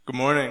Good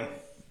morning.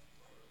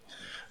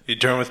 You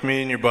turn with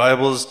me in your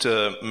Bibles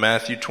to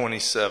Matthew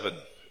 27.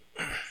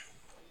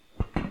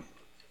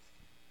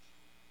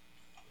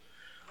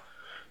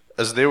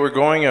 As they were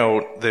going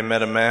out, they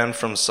met a man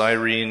from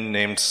Cyrene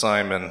named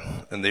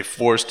Simon, and they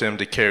forced him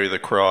to carry the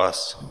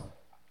cross.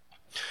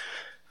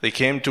 They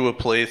came to a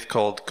place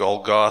called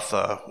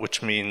Golgotha,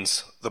 which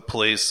means the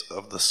place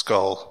of the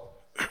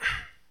skull.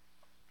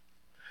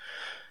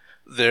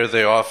 There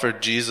they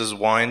offered Jesus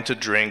wine to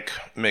drink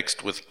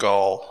mixed with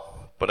gall.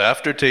 But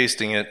after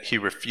tasting it, he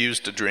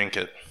refused to drink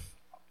it.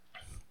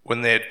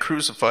 When they had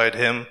crucified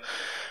him,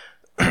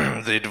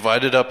 they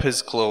divided up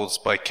his clothes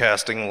by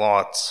casting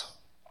lots.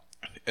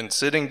 And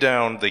sitting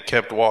down, they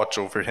kept watch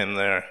over him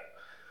there.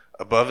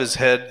 Above his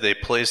head, they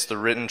placed the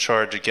written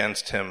charge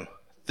against him.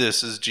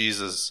 This is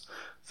Jesus,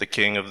 the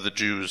King of the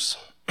Jews.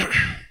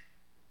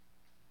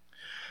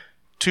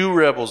 2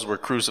 rebels were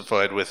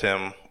crucified with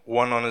him,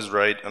 one on his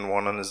right and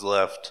one on his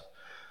left.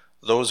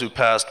 Those who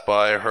passed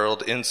by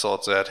hurled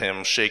insults at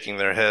him, shaking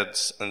their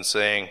heads and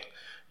saying,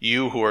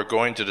 "You who are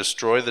going to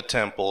destroy the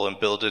temple and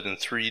build it in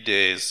 3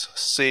 days,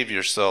 save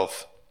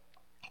yourself.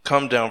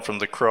 Come down from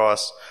the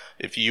cross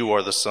if you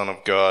are the Son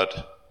of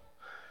God."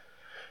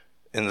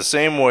 In the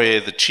same way,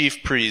 the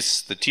chief priests,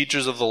 the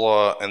teachers of the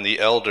law, and the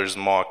elders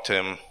mocked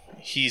him.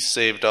 "He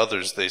saved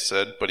others," they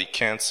said, "but he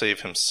can't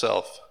save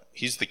himself.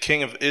 He's the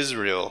King of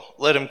Israel.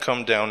 Let him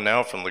come down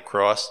now from the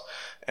cross,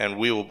 and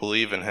we will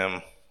believe in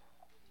him.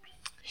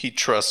 He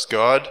trusts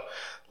God.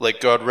 Let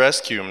God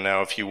rescue him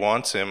now if he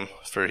wants him,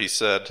 for he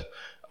said,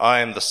 'I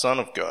am the Son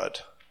of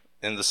God.'"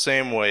 In the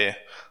same way,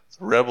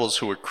 the rebels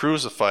who were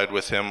crucified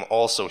with him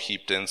also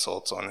heaped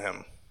insults on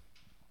him.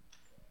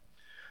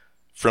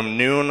 From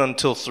noon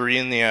until 3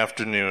 in the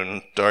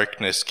afternoon,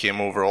 darkness came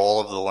over all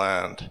of the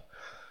land.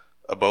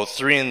 About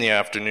 3 in the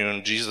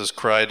afternoon, Jesus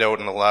cried out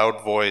in a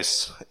loud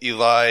voice,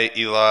 "Eli,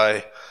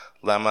 Eli,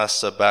 lama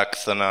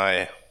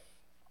sabachthani,"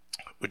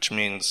 which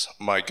means,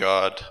 my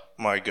God,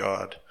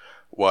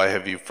 why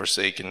have you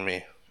forsaken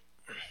me?"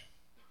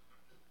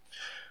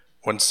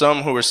 When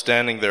some who were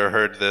standing there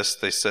heard this,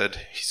 they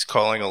said, "He's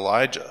calling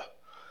Elijah."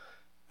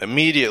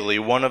 Immediately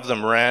one of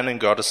them ran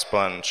and got a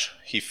sponge.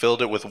 He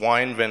filled it with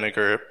wine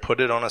vinegar, put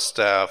it on a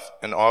staff,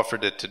 and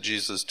offered it to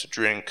Jesus to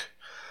drink.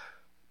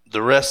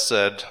 The rest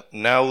said,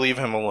 "Now leave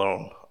him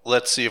alone.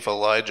 Let's see if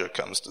Elijah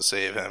comes to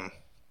save him."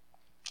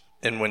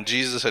 And when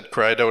Jesus had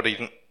cried out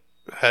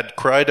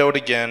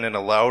again in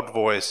a loud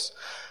voice,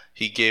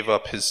 he gave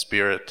up his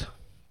spirit.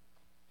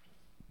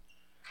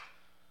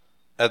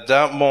 At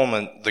that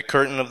moment, the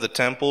curtain of the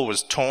temple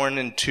was torn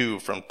in 2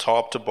 from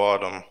top to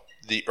bottom.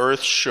 The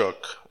earth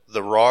shook,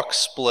 the rocks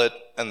split,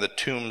 and the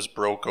tombs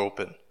broke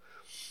open.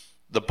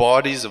 The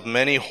bodies of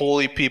many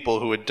holy people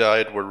who had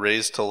died were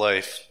raised to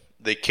life.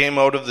 They came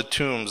out of the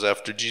tombs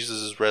after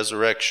Jesus'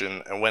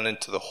 resurrection and went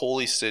into the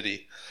holy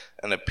city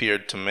and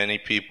appeared to many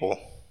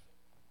people.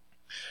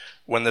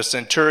 When the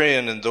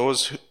centurion and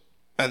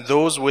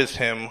those with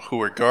him who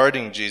were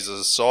guarding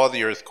Jesus saw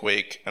the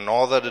earthquake and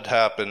all that had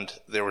happened,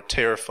 they were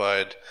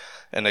terrified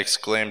and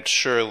exclaimed,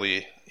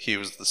 "Surely he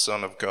was the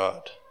Son of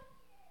God."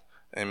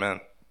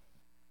 Amen.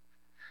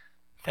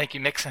 Thank you,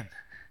 Mixon.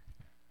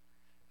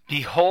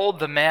 "Behold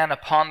the man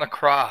upon the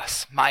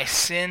cross, my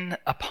sin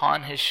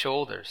upon his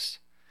shoulders.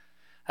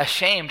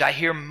 Ashamed, I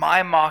hear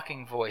my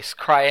mocking voice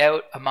cry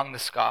out among the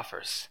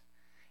scoffers.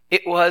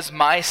 It was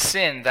my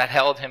sin that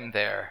held him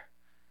there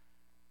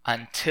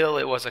until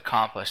it was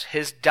accomplished.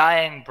 His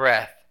dying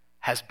breath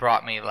has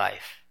brought me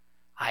life.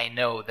 I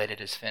know that it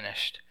is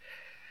finished."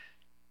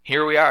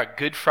 Here we are,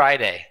 Good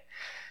Friday.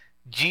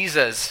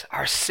 Jesus,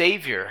 our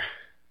Savior,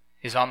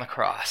 is on the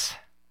cross,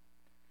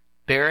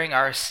 bearing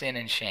our sin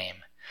and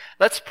shame.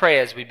 Let's pray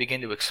as we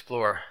begin to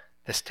explore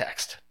this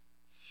text.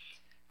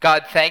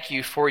 God, thank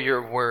you for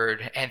your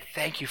word, and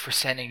thank you for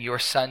sending your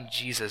Son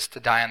Jesus to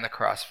die on the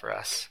cross for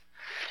us.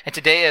 And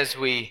today as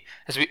we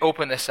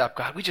open this up,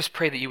 God, we just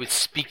pray that you would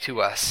speak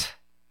to us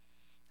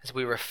as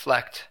we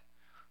reflect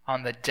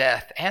on the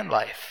death and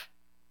life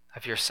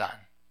of your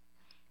Son.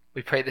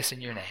 We pray this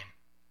in your name.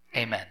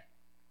 Amen.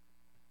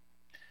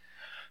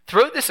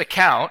 Throughout this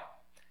account,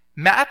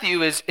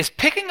 Matthew is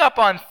picking up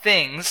on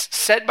things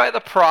said by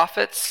the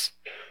prophets,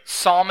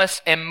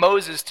 psalmists, and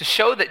Moses to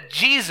show that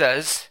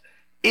Jesus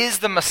is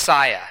the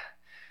Messiah,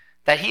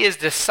 that he is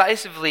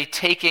decisively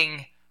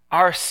taking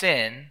our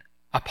sin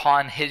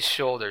upon his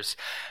shoulders.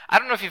 I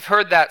don't know if you've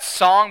heard that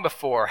song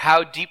before,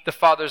 "How Deep the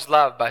Father's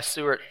Love" by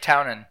Stuart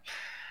Townend.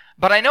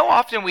 But I know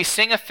often we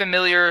sing a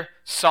familiar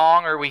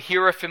song or we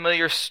hear a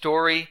familiar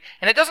story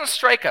and it doesn't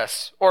strike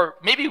us. Or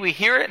maybe we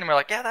hear it and we're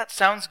like, yeah, that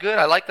sounds good.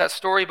 I like that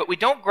story. But we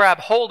don't grab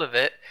hold of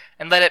it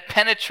and let it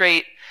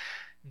penetrate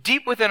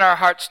deep within our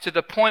hearts to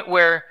the point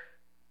where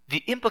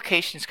the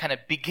implications kind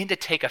of begin to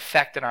take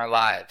effect in our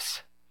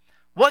lives.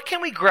 What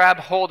can we grab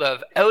hold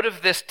of out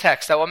of this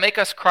text that will make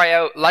us cry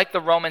out like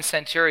the Roman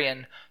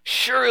centurion,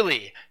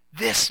 "Surely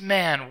this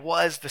man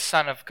was the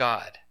Son of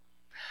God"?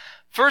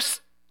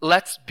 First,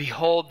 let's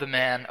behold the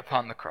man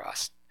upon the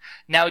cross.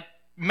 Now,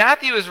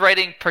 Matthew is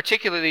writing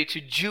particularly to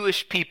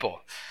Jewish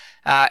people.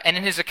 And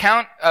in his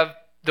account of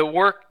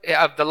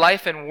the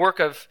life and work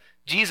of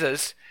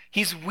Jesus,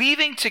 he's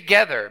weaving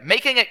together,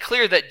 making it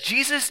clear that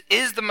Jesus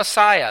is the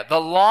Messiah, the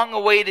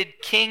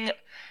long-awaited king,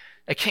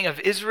 a king of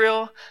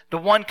Israel, the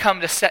one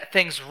come to set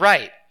things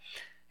right.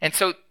 And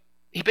so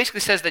he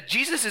basically says that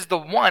Jesus is the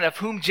one of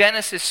whom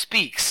Genesis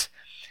speaks,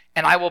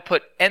 and I will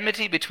put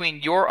enmity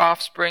between your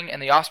offspring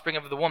and the offspring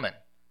of the woman.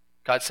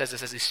 God says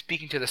this as he's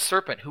speaking to the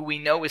serpent, who we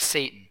know is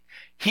Satan.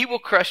 He will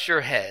crush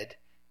your head,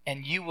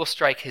 and you will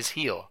strike his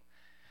heel.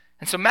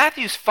 And so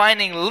Matthew's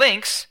finding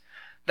links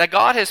that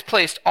God has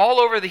placed all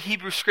over the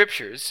Hebrew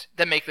scriptures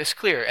that make this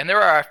clear. And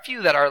there are a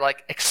few that are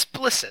like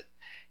explicit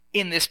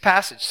in this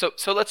passage.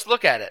 So let's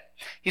look at it.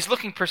 He's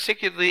looking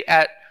particularly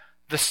at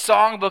the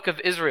songbook of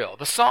Israel,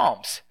 the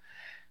Psalms.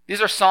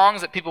 These are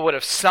songs that people would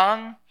have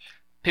sung,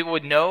 people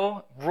would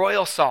know,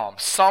 royal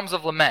psalms, psalms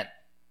of lament.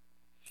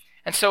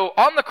 And so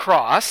on the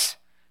cross,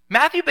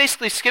 Matthew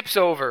basically skips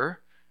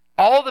over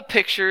all the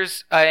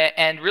pictures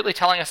and really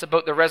telling us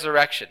about the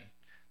resurrection.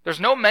 There's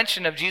no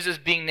mention of Jesus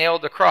being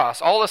nailed to the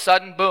cross. All of a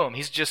sudden, boom,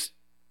 he's just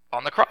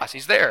on the cross.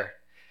 He's there.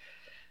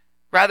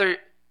 Rather,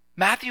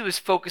 Matthew is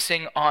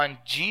focusing on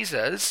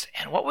Jesus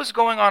and what was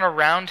going on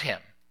around him,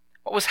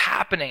 what was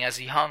happening as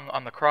he hung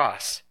on the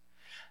cross.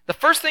 The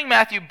first thing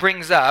Matthew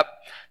brings up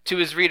to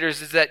his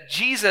readers is that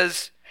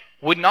Jesus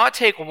would not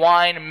take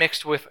wine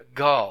mixed with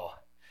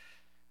gall.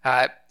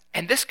 And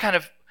this kind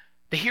of,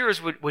 the hearers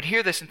would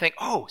hear this and think,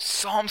 oh,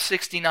 Psalm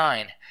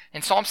 69.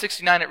 In Psalm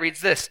 69 it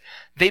reads this,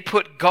 "They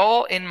put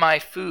gall in my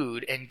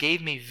food and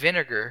gave me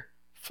vinegar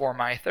for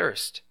my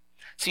thirst."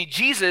 See,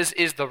 Jesus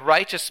is the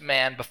righteous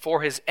man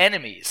before his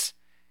enemies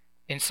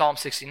in Psalm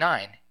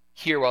 69,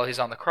 here while he's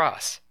on the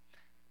cross.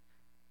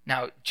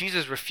 Now,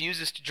 Jesus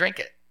refuses to drink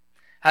it.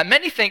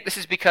 Many think this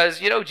is because,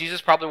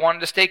 Jesus probably wanted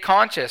to stay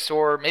conscious,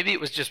 or maybe it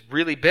was just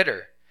really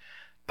bitter.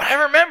 But I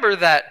remember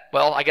that,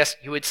 well, I guess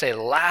you would say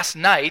last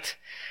night,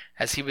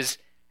 as he was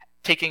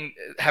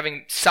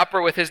having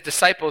supper with his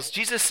disciples,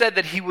 Jesus said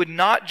that he would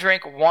not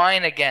drink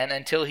wine again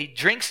until he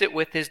drinks it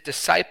with his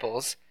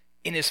disciples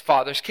in his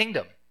Father's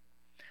kingdom.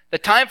 The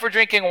time for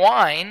drinking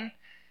wine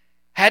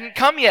hadn't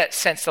come yet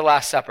since the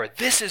Last Supper.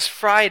 This is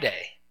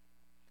Friday.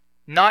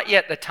 Not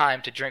yet the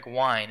time to drink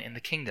wine in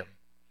the kingdom.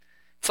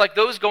 It's like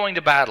those going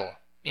to battle,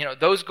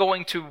 those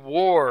going to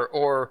war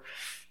or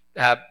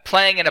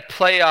playing in an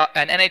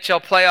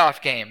NHL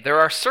playoff game. There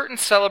are certain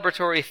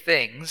celebratory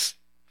things,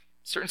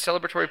 certain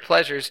celebratory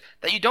pleasures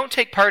that you don't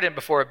take part in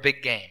before a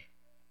big game.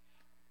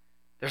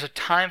 There's a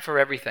time for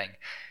everything.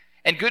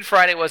 And Good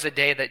Friday was a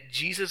day that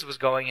Jesus was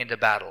going into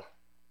battle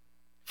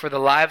for the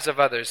lives of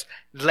others,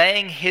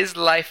 laying his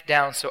life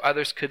down so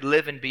others could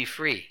live and be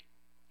free.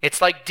 It's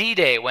like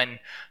D-Day when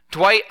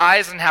Dwight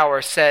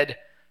Eisenhower said,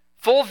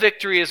 "Full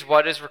victory is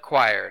what is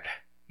required,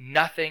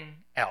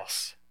 nothing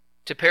else,"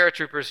 to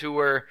paratroopers who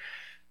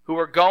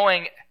were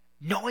going,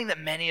 knowing that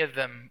many of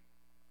them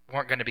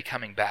weren't going to be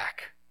coming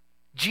back.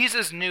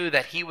 Jesus knew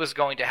that he was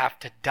going to have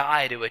to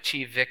die to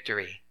achieve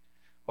victory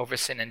over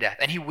sin and death.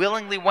 And he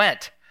willingly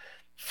went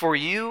for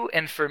you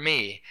and for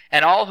me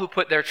and all who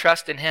put their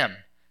trust in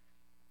him.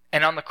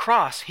 And on the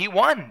cross, he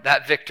won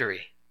that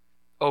victory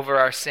over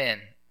our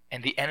sin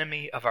and the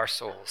enemy of our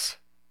souls.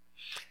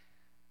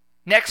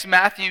 Next,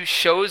 Matthew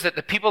shows that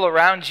the people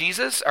around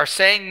Jesus are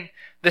saying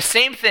the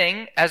same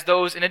thing as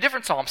those in a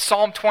different psalm,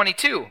 Psalm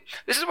 22.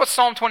 This is what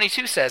Psalm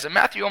 22 says, and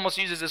Matthew almost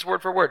uses this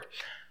word for word.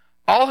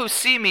 "All who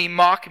see me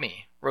mock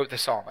me," wrote the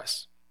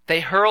psalmist.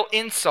 "They hurl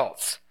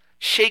insults,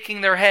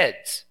 shaking their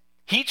heads.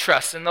 He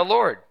trusts in the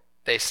Lord,"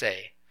 they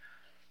say.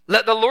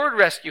 "Let the Lord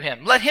rescue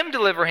him. Let him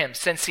deliver him,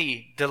 since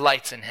he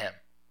delights in him."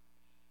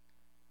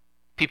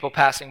 People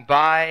passing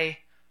by,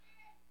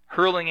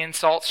 hurling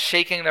insults,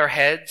 shaking their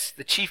heads.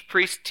 The chief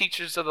priests,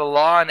 teachers of the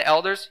law, and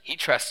elders, he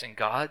trusts in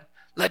God.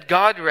 Let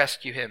God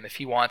rescue him if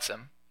he wants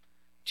him.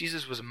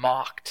 Jesus was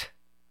mocked,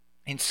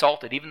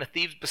 insulted, even the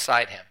thieves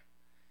beside him.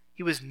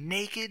 He was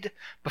naked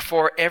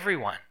before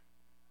everyone.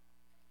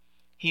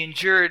 He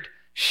endured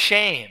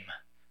shame,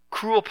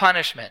 cruel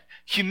punishment,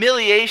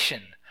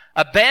 humiliation,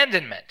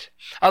 abandonment,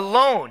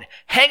 alone,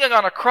 hanging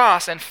on a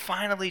cross, and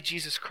finally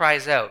Jesus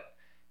cries out,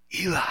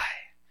 "Eli,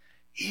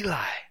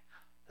 Eli,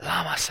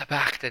 lama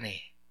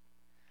sabachthani."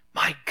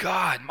 My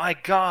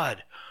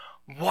God,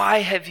 why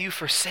have you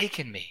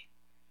forsaken me?"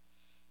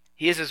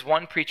 He is, as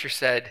one preacher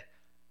said,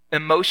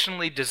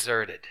 emotionally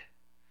deserted,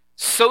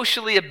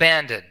 socially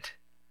abandoned,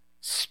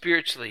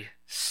 spiritually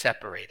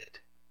separated.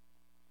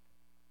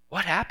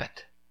 What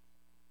happened?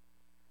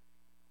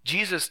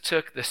 Jesus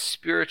took the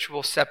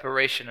spiritual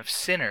separation of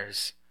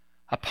sinners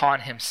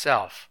upon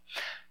himself.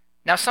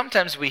 Now,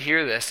 sometimes we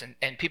hear this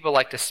and people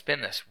like to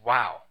spin this.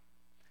 Wow.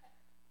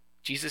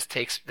 Jesus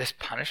takes this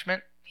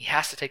punishment? He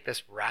has to take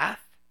this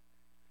wrath?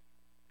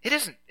 It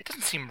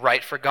doesn't seem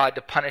right for God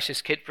to punish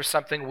his kid for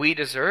something we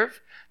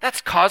deserve. That's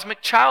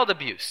cosmic child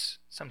abuse,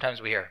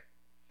 sometimes we hear.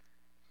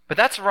 But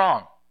that's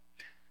wrong.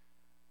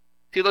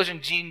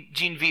 Theologian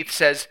Gene Veith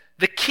says,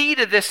 the key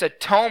to this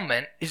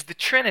atonement is the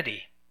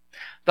Trinity.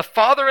 The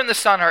Father and the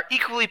Son are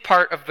equally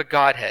part of the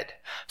Godhead.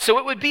 So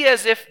it would be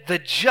as if the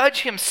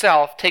judge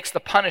himself takes the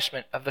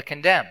punishment of the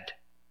condemned.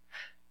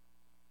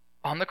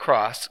 on the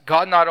cross,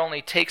 God not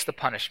only takes the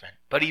punishment,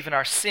 but even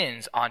our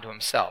sins onto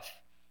himself.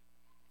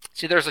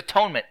 See, there's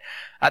atonement.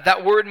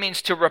 That word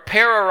means to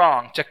repair a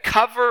wrong, to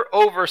cover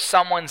over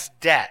someone's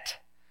debt.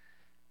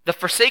 The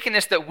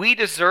forsakenness that we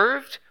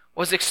deserved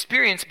was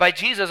experienced by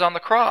Jesus on the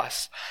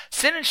cross.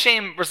 Sin and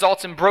shame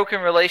results in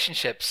broken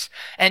relationships,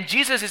 and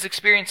Jesus is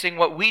experiencing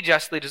what we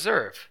justly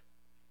deserve.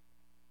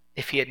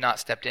 If he had not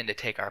stepped in to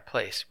take our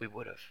place, we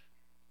would have.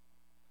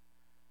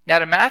 Now,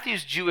 to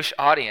Matthew's Jewish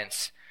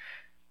audience,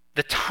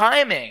 the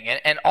timing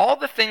and all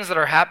the things that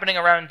are happening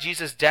around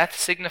Jesus' death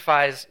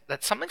signifies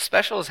that something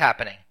special is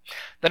happening.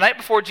 The night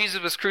before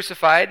Jesus was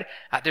crucified,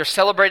 they're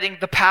celebrating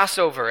the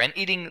Passover and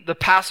eating the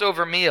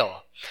Passover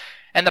meal.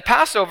 And the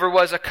Passover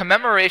was a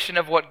commemoration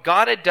of what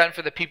God had done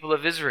for the people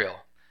of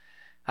Israel.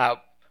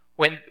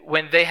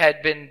 When they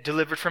had been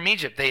delivered from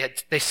Egypt,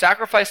 they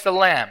sacrificed a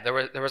lamb.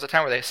 There was a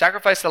time where they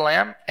sacrificed a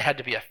lamb. It had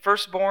to be a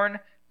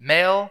firstborn,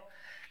 male,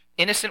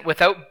 innocent,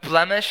 without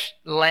blemish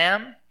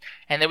lamb.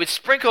 And they would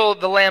sprinkle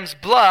the lamb's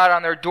blood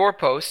on their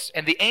doorposts,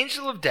 and the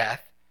angel of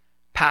death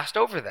passed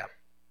over them.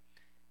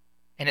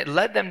 And it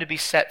led them to be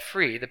set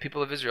free, the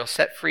people of Israel,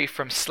 set free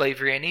from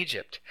slavery in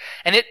Egypt.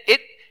 And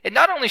it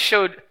not only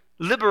showed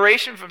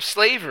liberation from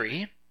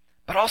slavery,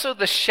 but also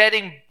the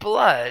shedding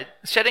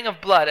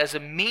of blood as a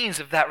means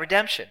of that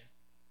redemption,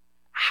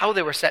 how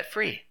they were set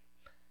free.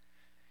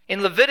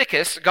 In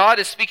Leviticus, God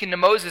is speaking to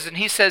Moses, and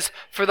he says,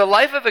 "For the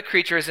life of a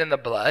creature is in the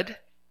blood,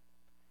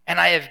 and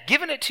I have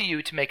given it to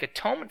you to make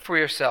atonement for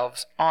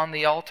yourselves on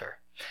the altar."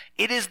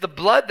 It is the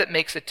blood that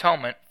makes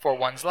atonement for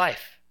one's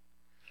life.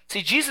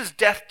 See, Jesus'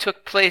 death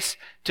took place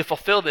to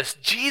fulfill this.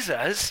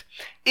 Jesus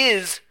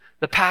is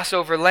the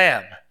Passover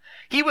lamb.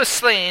 He was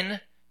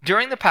slain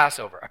during the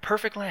Passover, a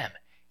perfect lamb.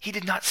 He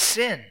did not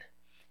sin,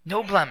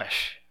 no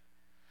blemish,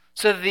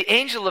 so that the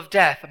angel of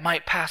death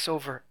might pass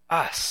over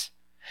us.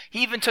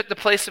 He even took the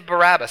place of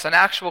Barabbas, an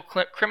actual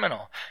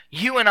criminal.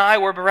 You and I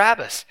were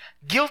Barabbas,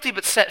 guilty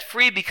but set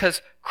free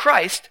because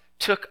Christ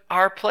took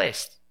our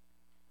place.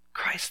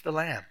 Christ the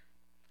Lamb.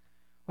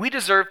 We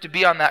deserve to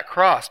be on that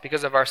cross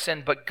because of our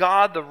sin, but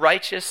God, the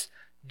righteous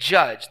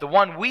judge, the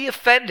one we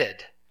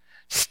offended,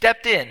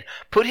 stepped in,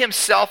 put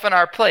himself in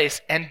our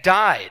place, and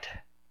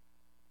died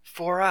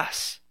for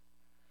us.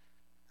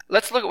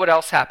 Let's look at what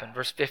else happened.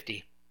 Verse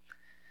 50.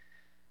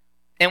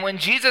 And when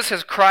Jesus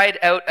has cried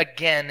out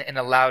again in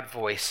a loud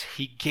voice,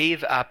 he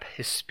gave up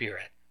his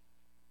spirit.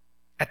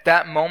 At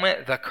that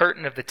moment, the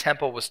curtain of the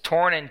temple was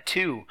torn in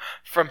two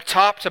from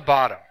top to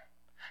bottom.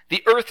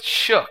 The earth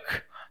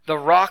shook, the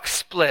rocks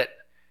split,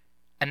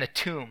 and the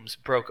tombs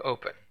broke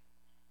open.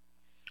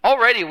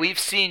 Already we've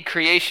seen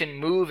creation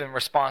move in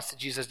response to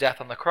Jesus'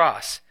 death on the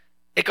cross.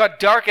 It got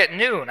dark at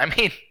noon. I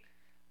mean,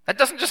 that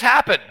doesn't just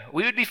happen.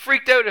 We would be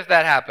freaked out if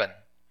that happened.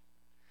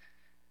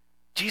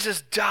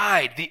 Jesus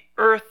died. The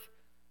earth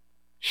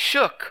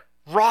shook.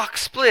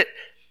 Rocks split.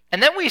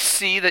 And then we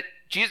see that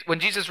when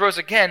Jesus rose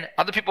again,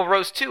 other people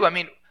rose too. I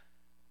mean,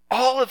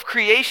 all of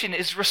creation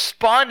is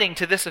responding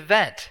to this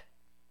event.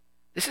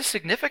 This is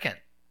significant.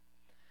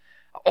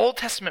 Old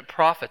Testament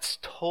prophets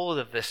told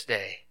of this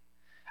day.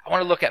 I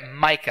want to look at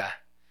Micah.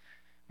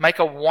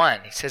 Micah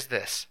 1, he says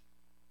this.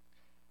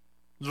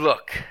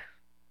 Look,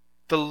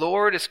 the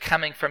Lord is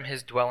coming from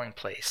his dwelling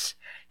place.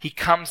 He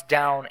comes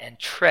down and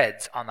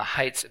treads on the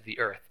heights of the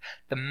earth.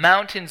 The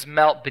mountains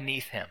melt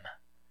beneath him,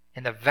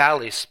 and the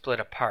valleys split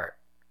apart.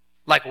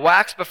 Like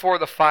wax before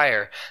the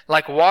fire,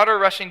 like water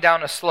rushing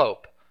down a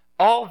slope.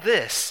 All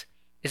this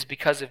is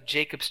because of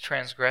Jacob's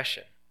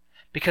transgression,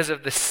 because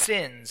of the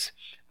sins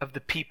of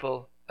the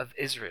people of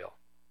Israel.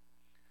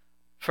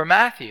 For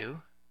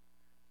Matthew,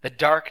 the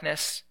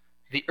darkness,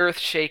 the earth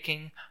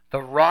shaking,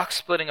 the rock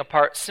splitting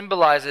apart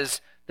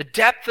symbolizes the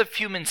depth of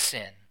human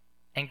sin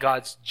and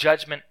God's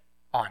judgment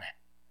on it.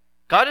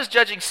 God is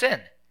judging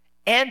sin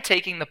and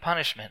taking the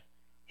punishment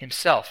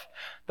himself.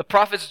 The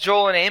prophets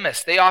Joel and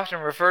Amos, they often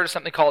refer to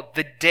something called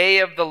the day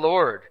of the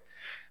Lord,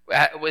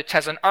 which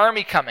has an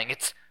army coming.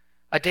 It's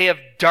a day of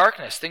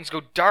darkness. Things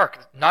go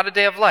dark. Not a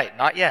day of light.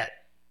 Not yet.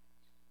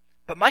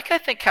 But Micah, I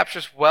think,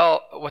 captures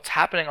well what's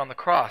happening on the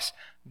cross.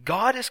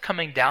 God is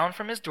coming down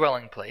from his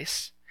dwelling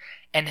place,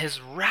 and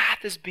his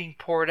wrath is being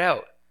poured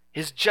out.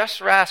 His just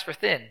wrath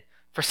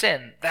for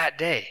sin that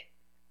day.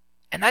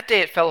 And that day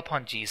it fell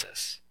upon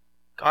Jesus,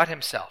 God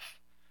himself.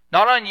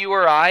 Not on you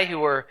or I, who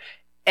were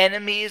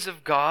enemies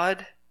of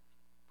God,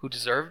 who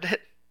deserved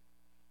it.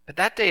 But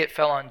that day it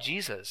fell on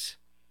Jesus.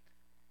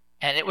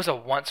 And it was a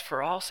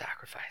once-for-all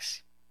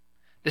sacrifice.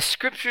 The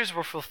scriptures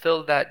were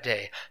fulfilled that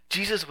day.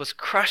 Jesus was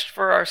crushed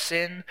for our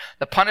sin.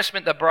 The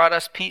punishment that brought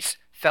us peace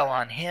fell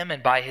on him,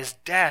 and by his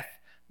death,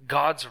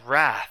 God's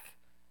wrath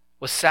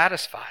was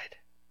satisfied.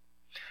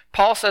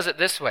 Paul says it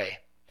this way,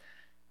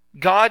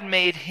 God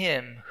made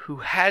him who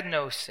had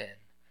no sin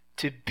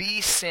to be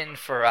sin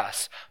for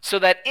us, so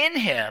that in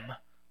him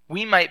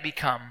we might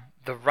become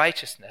the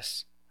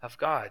righteousness of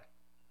God.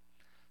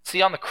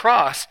 See, on the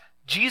cross,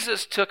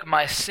 Jesus took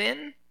my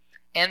sin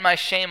and my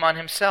shame on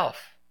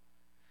himself.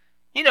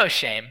 You know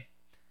shame.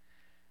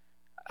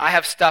 I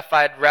have stuff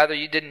I'd rather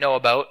you didn't know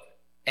about.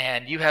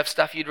 and you have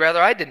stuff you'd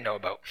rather I didn't know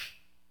about.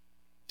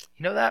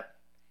 You know that?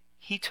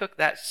 He took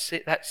that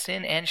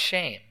sin and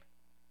shame,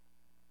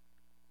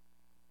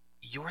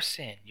 your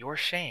sin, your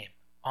shame,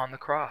 on the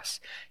cross.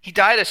 He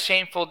died a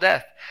shameful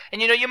death.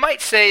 And you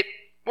might say,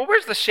 well,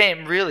 where's the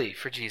shame really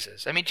for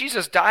Jesus? I mean,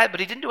 Jesus died, but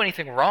he didn't do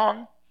anything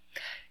wrong.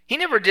 He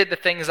never did the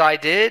things I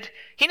did.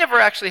 He never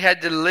actually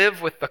had to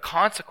live with the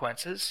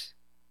consequences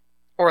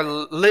or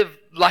live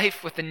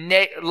life with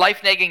the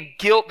life-nagging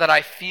guilt that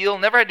I feel.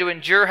 Never had to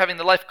endure having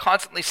the life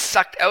constantly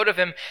sucked out of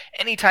him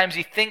any times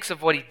he thinks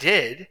of what he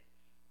did.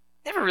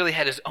 Never really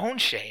had his own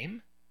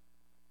shame.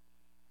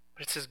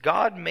 But it says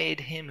God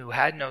made him who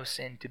had no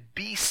sin to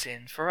be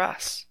sin for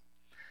us.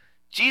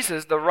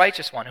 Jesus, the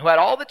righteous one, who had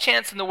all the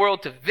chance in the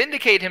world to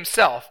vindicate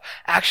himself,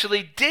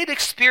 actually did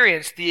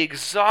experience the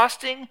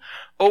exhausting,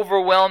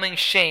 overwhelming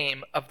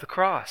shame of the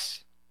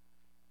cross.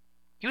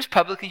 He was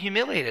publicly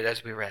humiliated,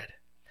 as we read.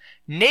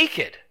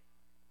 Naked,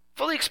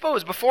 fully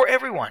exposed before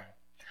everyone.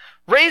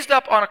 Raised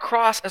up on a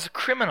cross as a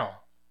criminal.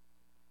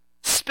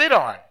 Spit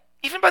on,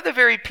 even by the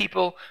very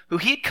people who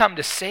he'd come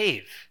to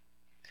save.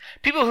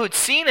 People who had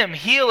seen him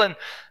heal and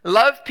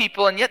love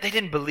people, and yet they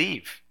didn't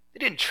believe. They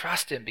didn't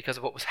trust him because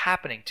of what was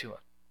happening to him.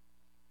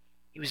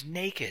 He was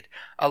naked,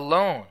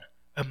 alone,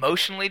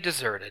 emotionally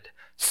deserted,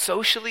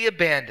 socially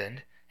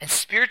abandoned, and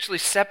spiritually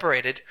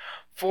separated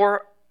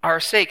for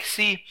our sake.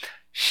 See,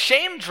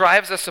 shame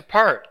drives us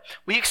apart.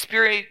 We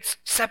experience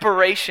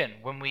separation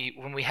when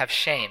we have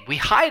shame. We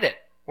hide it.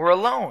 We're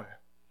alone.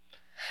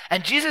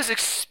 And Jesus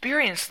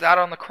experienced that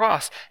on the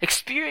cross,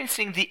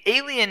 experiencing the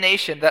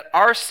alienation that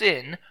our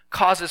sin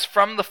causes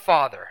from the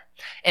Father,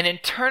 and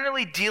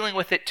internally dealing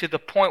with it to the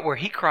point where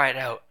he cried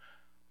out,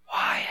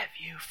 "Why have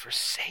you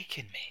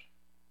forsaken me?"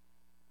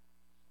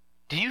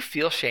 Do you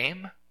feel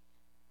shame?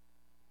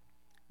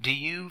 Do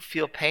you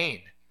feel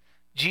pain?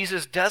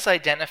 Jesus does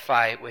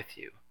identify with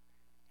you,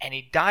 and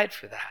he died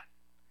for that.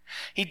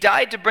 He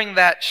died to bring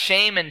that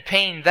shame and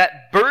pain,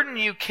 that burden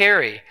you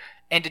carry,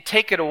 and to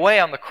take it away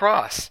on the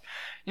cross.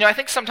 I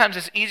think sometimes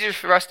it's easier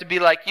for us to be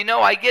like,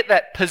 I get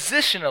that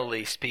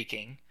positionally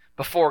speaking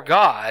before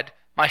God,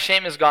 my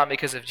shame is gone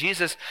because of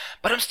Jesus,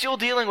 but I'm still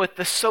dealing with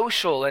the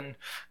social and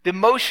the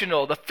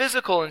emotional, the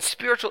physical and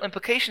spiritual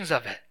implications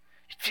of it.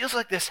 It feels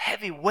like this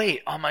heavy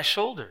weight on my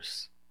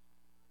shoulders.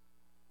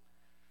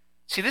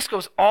 See, this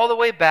goes all the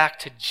way back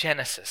to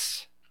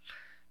Genesis.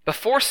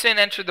 Before sin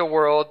entered the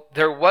world,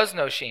 there was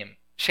no shame.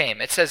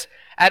 It says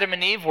Adam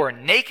and Eve were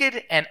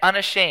naked and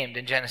unashamed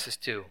in Genesis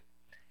 2.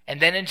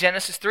 And then in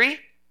Genesis 3,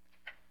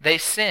 they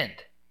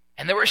sinned.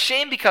 And they were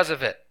ashamed because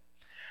of it.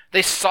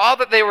 They saw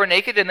that they were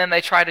naked, and then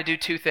they tried to do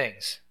two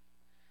things.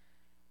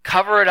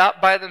 Cover it up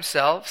by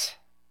themselves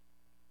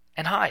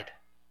and hide.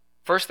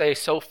 First, they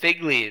sew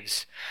fig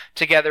leaves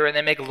together and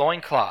they make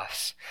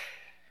loincloths.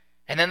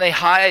 And then they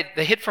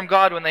hid from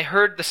God when they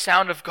heard the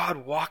sound of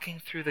God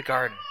walking through the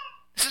garden.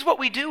 This is what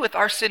we do with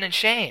our sin and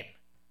shame.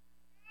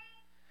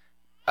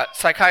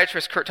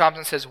 Psychiatrist Kurt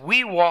Thompson says,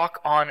 we walk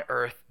on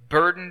earth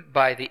burdened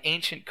by the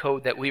ancient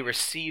code that we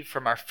received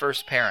from our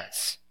first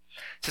parents.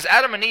 It says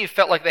Adam and Eve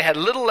felt like they had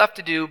little left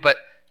to do but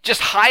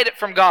just hide it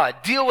from God,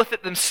 deal with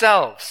it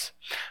themselves,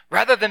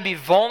 rather than be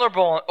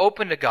vulnerable and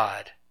open to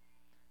God.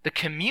 The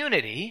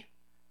community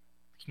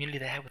they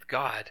had with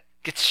God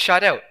gets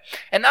shut out.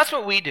 And that's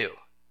what we do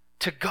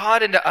to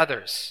God and to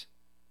others.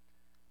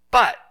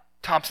 But,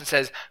 Thompson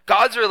says,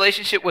 God's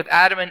relationship with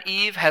Adam and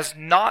Eve has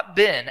not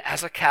been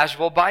as a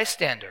casual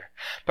bystander,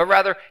 but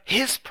rather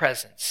his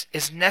presence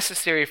is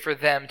necessary for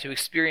them to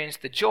experience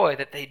the joy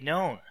that they'd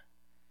known.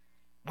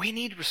 We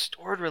need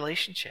restored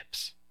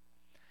relationships.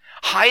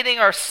 Hiding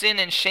our sin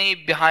and shame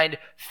behind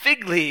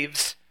fig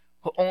leaves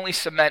will only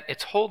cement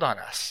its hold on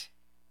us.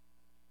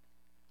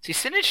 See,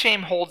 sin and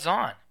shame holds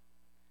on,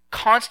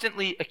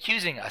 constantly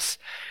accusing us.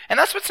 And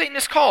that's what Satan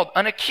is called,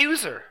 an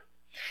accuser.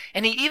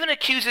 And he even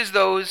accuses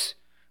those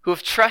who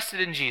have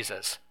trusted in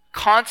Jesus,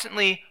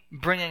 constantly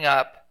bringing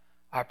up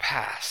our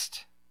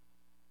past,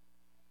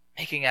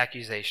 making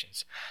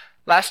accusations.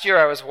 Last year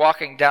I was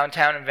walking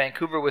downtown in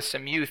Vancouver with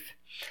some youth,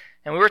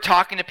 and we were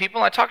talking to people,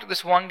 and I talked to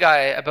this one guy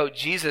about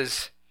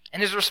Jesus,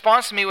 and his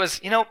response to me was,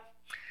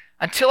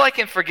 until I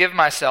can forgive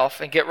myself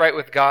and get right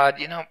with God,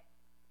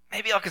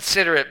 maybe I'll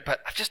consider it, but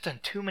I've just done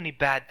too many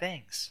bad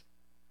things.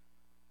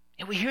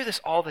 And we hear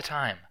this all the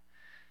time.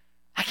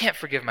 I can't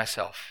forgive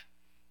myself.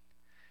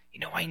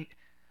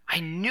 I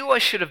knew I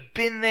should have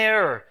been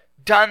there or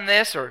done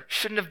this or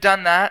shouldn't have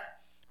done that,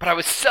 but I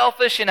was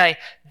selfish and I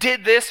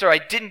did this or I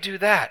didn't do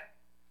that.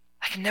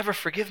 I can never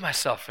forgive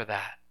myself for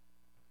that.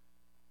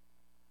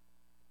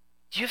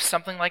 Do you have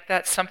something like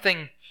that?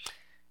 Something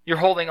you're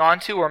holding on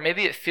to, or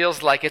maybe it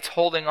feels like it's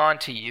holding on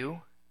to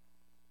you?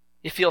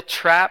 You feel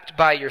trapped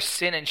by your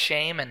sin and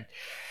shame and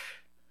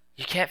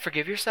you can't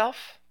forgive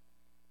yourself?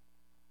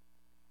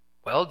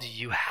 Well, do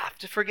you have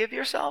to forgive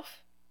yourself?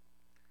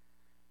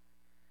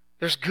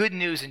 There's good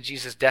news in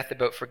Jesus' death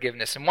about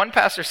forgiveness. And one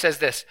pastor says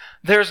this,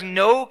 there's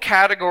no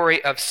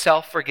category of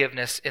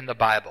self-forgiveness in the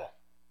Bible.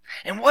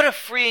 And what a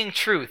freeing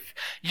truth.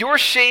 Your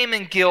shame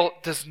and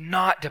guilt does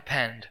not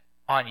depend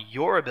on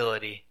your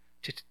ability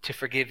to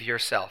forgive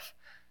yourself.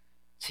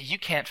 See, you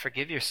can't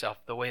forgive yourself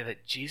the way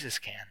that Jesus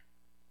can.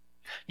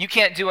 You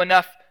can't do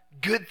enough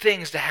good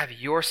things to have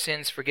your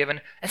sins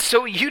forgiven, and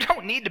so you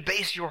don't need to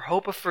base your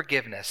hope of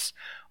forgiveness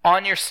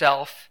on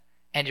yourself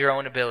and your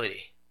own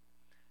ability.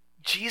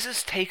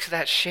 Jesus takes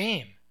that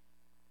shame.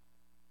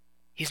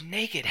 He's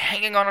naked,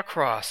 hanging on a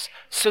cross,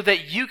 so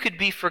that you could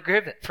be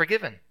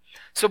forgiven.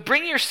 So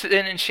bring your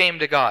sin and shame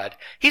to God.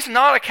 He's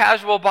not a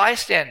casual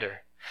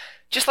bystander.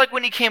 Just like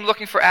when he came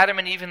looking for Adam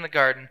and Eve in the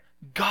garden,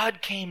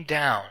 God came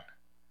down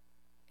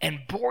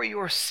and bore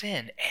your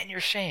sin and your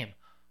shame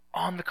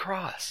on the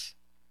cross.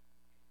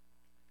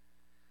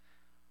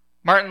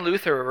 Martin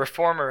Luther, a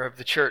reformer of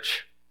the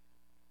church,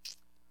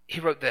 he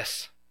wrote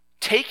this: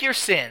 "Take your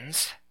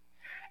sins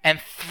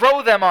and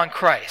throw them on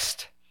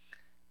Christ.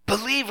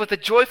 Believe with a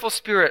joyful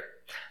spirit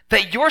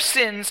that your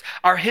sins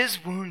are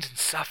his wounds and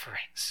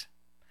sufferings.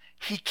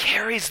 He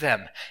carries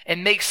them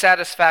and makes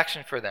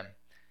satisfaction for them.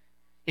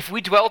 If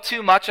we dwell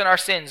too much on our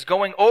sins,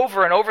 going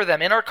over and over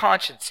them in our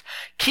conscience,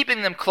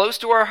 keeping them close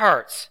to our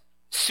hearts,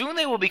 soon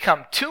they will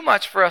become too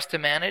much for us to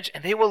manage,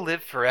 and they will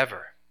live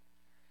forever.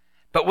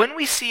 But when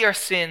we see our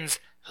sins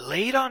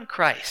laid on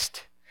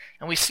Christ,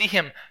 and we see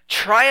him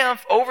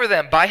triumph over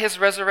them by his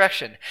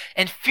resurrection,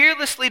 and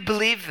fearlessly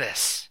believe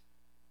this,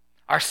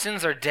 our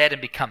sins are dead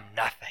and become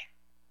nothing.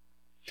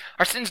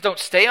 Our sins don't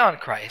stay on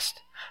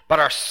Christ, but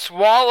are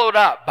swallowed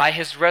up by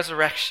his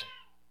resurrection.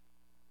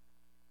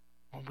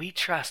 When we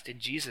trust in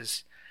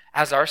Jesus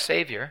as our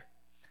Savior,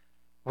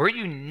 we're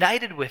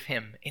united with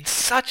him in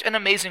such an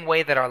amazing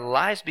way that our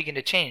lives begin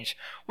to change.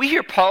 We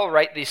hear Paul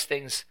write these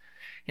things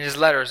in his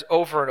letters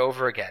over and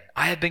over again.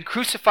 I have been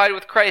crucified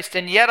with Christ,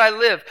 and yet I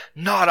live,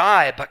 not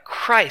I, but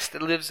Christ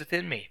that lives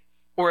within me.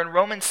 Or in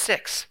Romans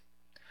 6,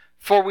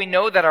 for we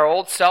know that our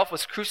old self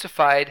was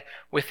crucified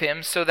with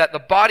him so that the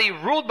body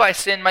ruled by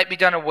sin might be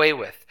done away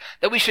with,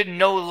 that we should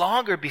no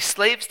longer be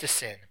slaves to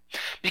sin.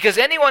 Because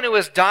anyone who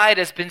has died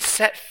has been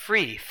set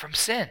free from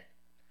sin.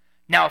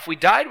 Now, if we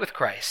died with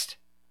Christ,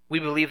 we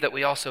believe that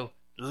we also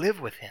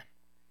live with him.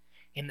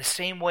 In the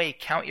same way,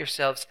 count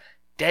yourselves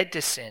dead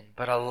to sin,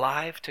 but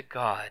alive to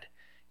God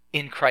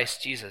in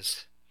Christ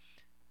Jesus."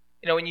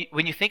 You know,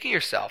 when you think of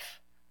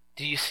yourself,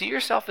 do you see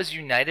yourself as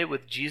united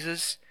with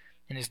Jesus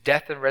in his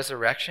death and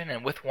resurrection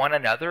and with one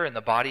another in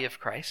the body of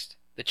Christ,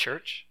 the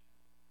church?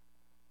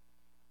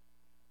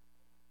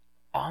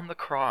 On the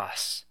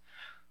cross,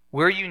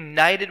 we're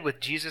united with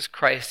Jesus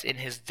Christ in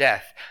his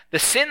death. The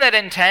sin that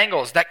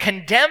entangles, that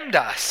condemned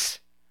us,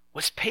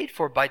 was paid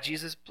for by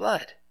Jesus'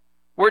 blood.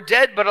 We're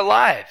dead but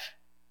alive.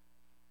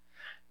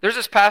 There's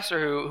this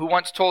pastor who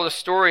once told a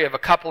story of a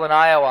couple in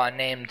Iowa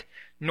named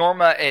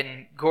Norma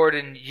and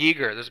Gordon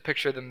Yeager. There's a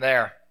picture of them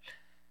there.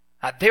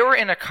 They were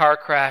in a car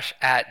crash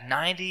at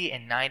 90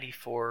 and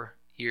 94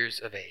 years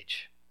of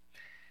age.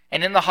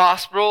 And in the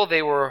hospital,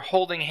 they were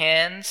holding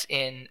hands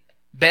in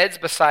beds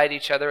beside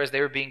each other as they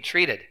were being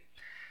treated.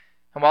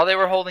 And while they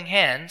were holding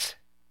hands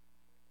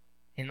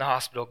in the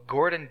hospital,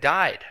 Gordon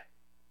died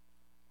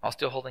while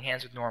still holding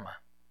hands with Norma.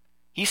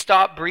 He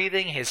stopped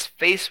breathing, his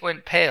face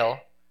went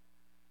pale,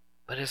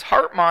 but his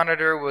heart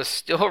monitor was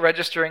still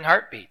registering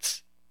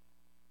heartbeats.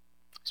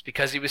 It's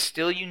because he was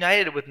still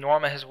united with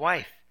Norma, his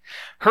wife.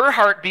 Her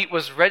heartbeat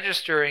was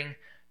registering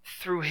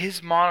through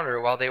his monitor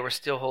while they were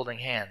still holding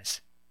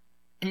hands.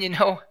 And you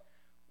know,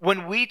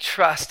 when we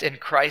trust in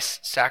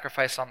Christ's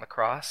sacrifice on the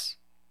cross,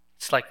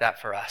 it's like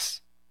that for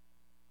us.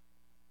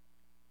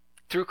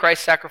 Through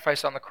Christ's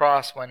sacrifice on the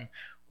cross, when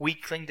we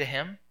cling to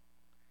him,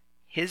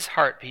 his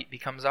heartbeat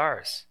becomes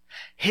ours.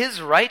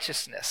 His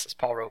righteousness, as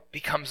Paul wrote,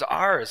 becomes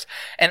ours.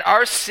 And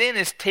our sin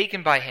is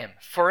taken by him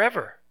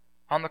forever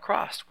on the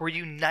cross. We're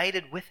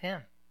united with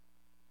him.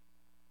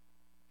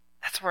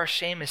 That's where our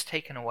shame is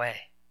taken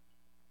away.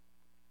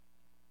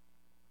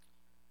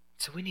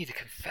 So we need to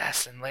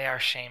confess and lay our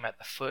shame at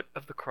the foot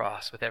of the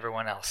cross with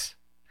everyone else.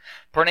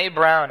 Brene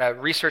Brown, a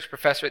research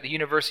professor at the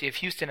University of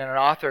Houston and an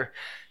author,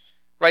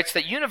 writes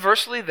that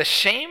universally the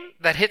shame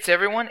that hits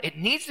everyone, it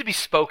needs to be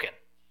spoken.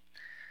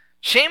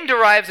 Shame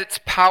derives its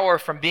power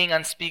from being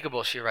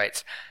unspeakable, she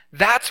writes.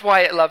 That's why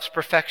it loves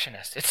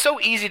perfectionists. It's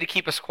so easy to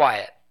keep us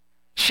quiet.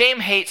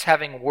 Shame hates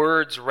having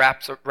words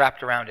wrapped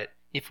around it.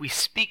 If we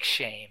speak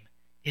shame,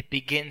 it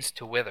begins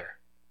to wither.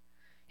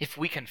 If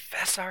we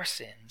confess our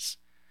sins,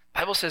 the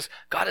Bible says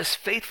God is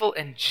faithful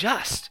and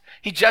just.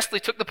 He justly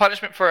took the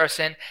punishment for our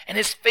sin and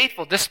is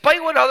faithful,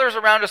 despite what others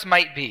around us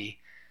might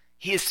be.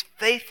 He is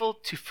faithful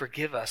to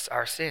forgive us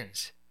our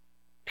sins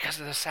because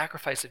of the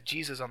sacrifice of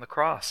Jesus on the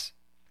cross.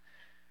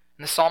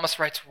 And the psalmist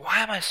writes,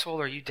 "Why, my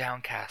soul, are you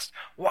downcast?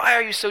 Why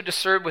are you so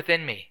disturbed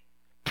within me?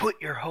 Put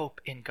your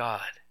hope in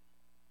God."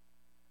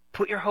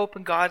 Put your hope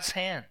in God's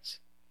hands,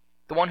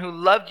 the one who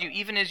loved you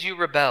even as you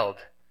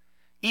rebelled,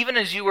 even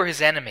as you were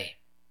his enemy.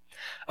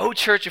 Oh,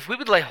 church, if we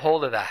would lay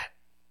hold of that,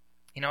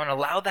 and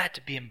allow that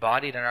to be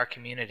embodied in our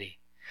community,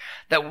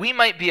 that we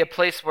might be a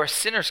place where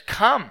sinners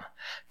come,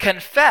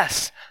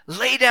 confess,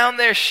 lay down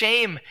their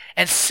shame,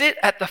 and sit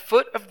at the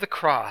foot of the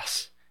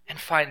cross and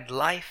find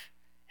life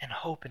and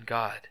hope in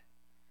God.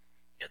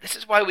 This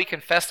is why we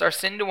confess our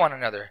sin to one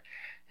another.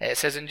 It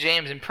says in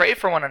James, and pray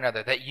for one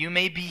another that you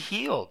may be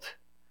healed.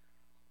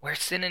 Where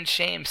sin and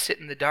shame sit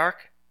in the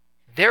dark,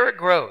 there it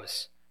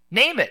grows.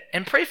 Name it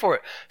and pray for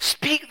it.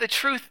 Speak the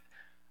truth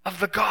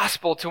of the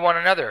gospel to one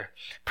another.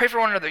 Pray for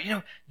one another. You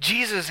know,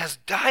 Jesus has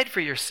died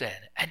for your sin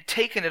and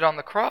taken it on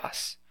the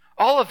cross.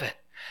 All of it.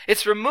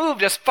 It's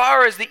removed as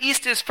far as the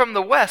east is from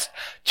the west.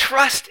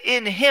 Trust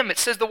in him. It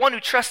says the one who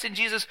trusts in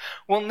Jesus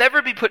will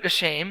never be put to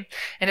shame.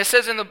 And it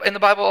says in the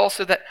Bible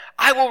also that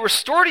I will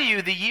restore to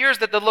you the years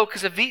that the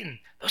locusts have eaten.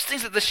 Those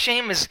things that the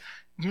shame has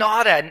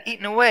gnawed at and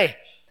eaten away.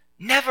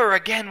 Never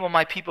again will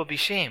my people be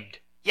shamed.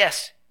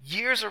 Yes,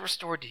 years are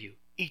restored to you.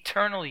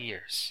 Eternal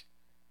years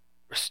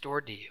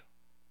restored to you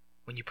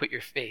when you put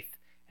your faith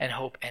and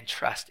hope and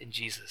trust in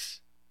Jesus.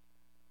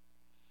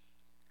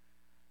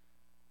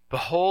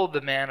 Behold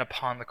the man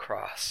upon the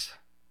cross,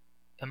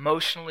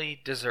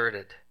 emotionally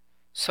deserted,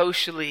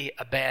 socially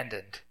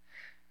abandoned,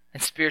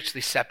 and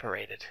spiritually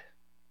separated.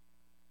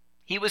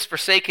 He was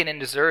forsaken and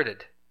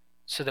deserted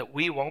so that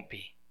we won't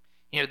be.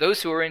 You know,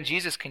 those who are in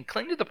Jesus can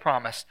cling to the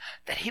promise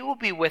that he will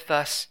be with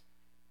us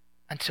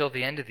until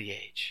the end of the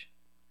age.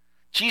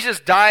 Jesus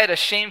died a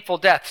shameful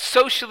death,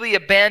 socially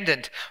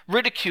abandoned,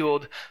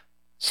 ridiculed,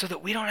 so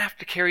that we don't have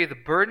to carry the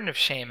burden of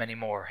shame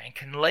anymore and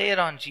can lay it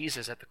on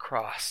Jesus at the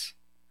cross.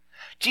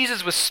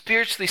 Jesus was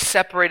spiritually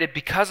separated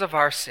because of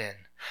our sin,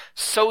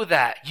 so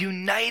that,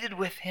 united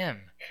with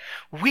him,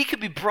 we could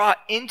be brought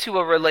into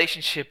a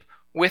relationship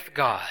with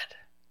God.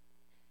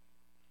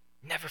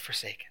 Never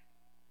forsaken.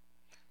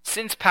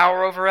 Sin's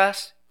power over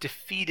us,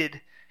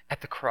 defeated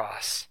at the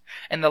cross.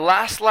 And the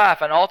last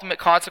laugh and ultimate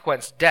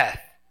consequence,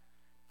 death,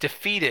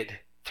 defeated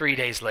 3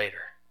 days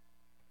later.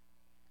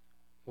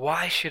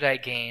 Why should I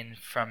gain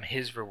from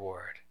his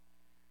reward?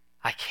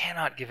 I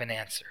cannot give an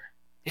answer.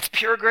 It's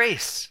pure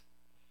grace.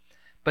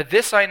 But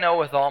this I know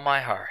with all my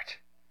heart,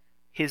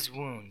 his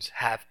wounds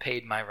have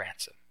paid my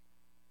ransom.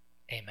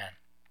 Amen.